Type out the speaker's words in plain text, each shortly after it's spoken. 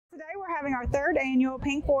having our third annual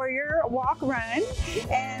Pink Warrior Walk Run,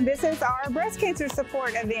 and this is our breast cancer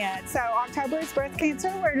support event. So October is Breast Cancer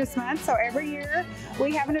Awareness Month, so every year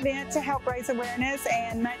we have an event to help raise awareness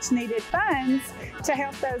and much needed funds to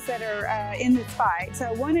help those that are in this fight.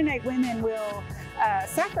 So 1 in 8 women will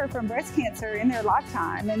suffer from breast cancer in their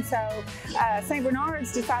lifetime, and so St.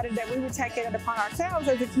 Bernard's decided that we would take it upon ourselves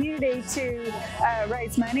as a community to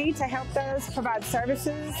raise money to help those, provide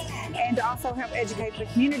services, and to also help educate the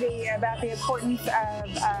community about the importance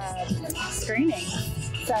of screening.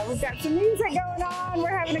 So we've got some music going on,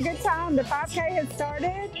 we're having a good time, the 5K has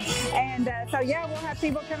started, and so yeah, we'll have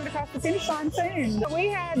people coming across the finish line soon. We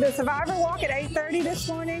had the Survivor Walk at 8:30 this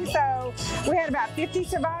morning, so we had about 50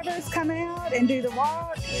 survivors come out and do the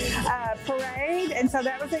walk parade, and so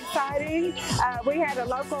that was exciting. We had a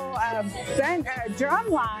local drum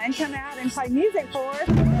line come out and play music for us.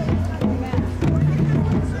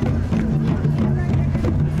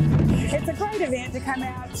 It's a great event to come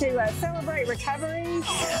out to celebrate recovery,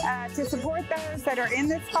 to support those that are in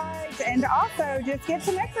this fight, and to also just get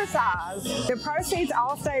some exercise. The proceeds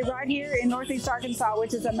all stay right here in Northeast Arkansas,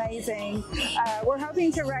 which is amazing. We're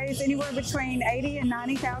hoping to raise anywhere between $80,000 and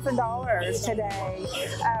 $90,000 today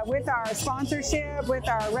with our sponsorship, with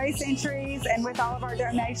our race entries, and with all of our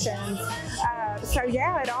donations. So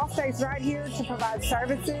yeah, it all stays right here to provide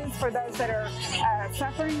services for those that are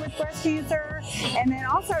suffering with breast cancer, and then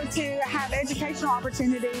also to have educational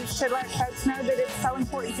opportunities to let folks know that it's so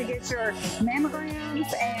important to get your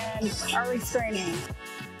mammograms and early screening.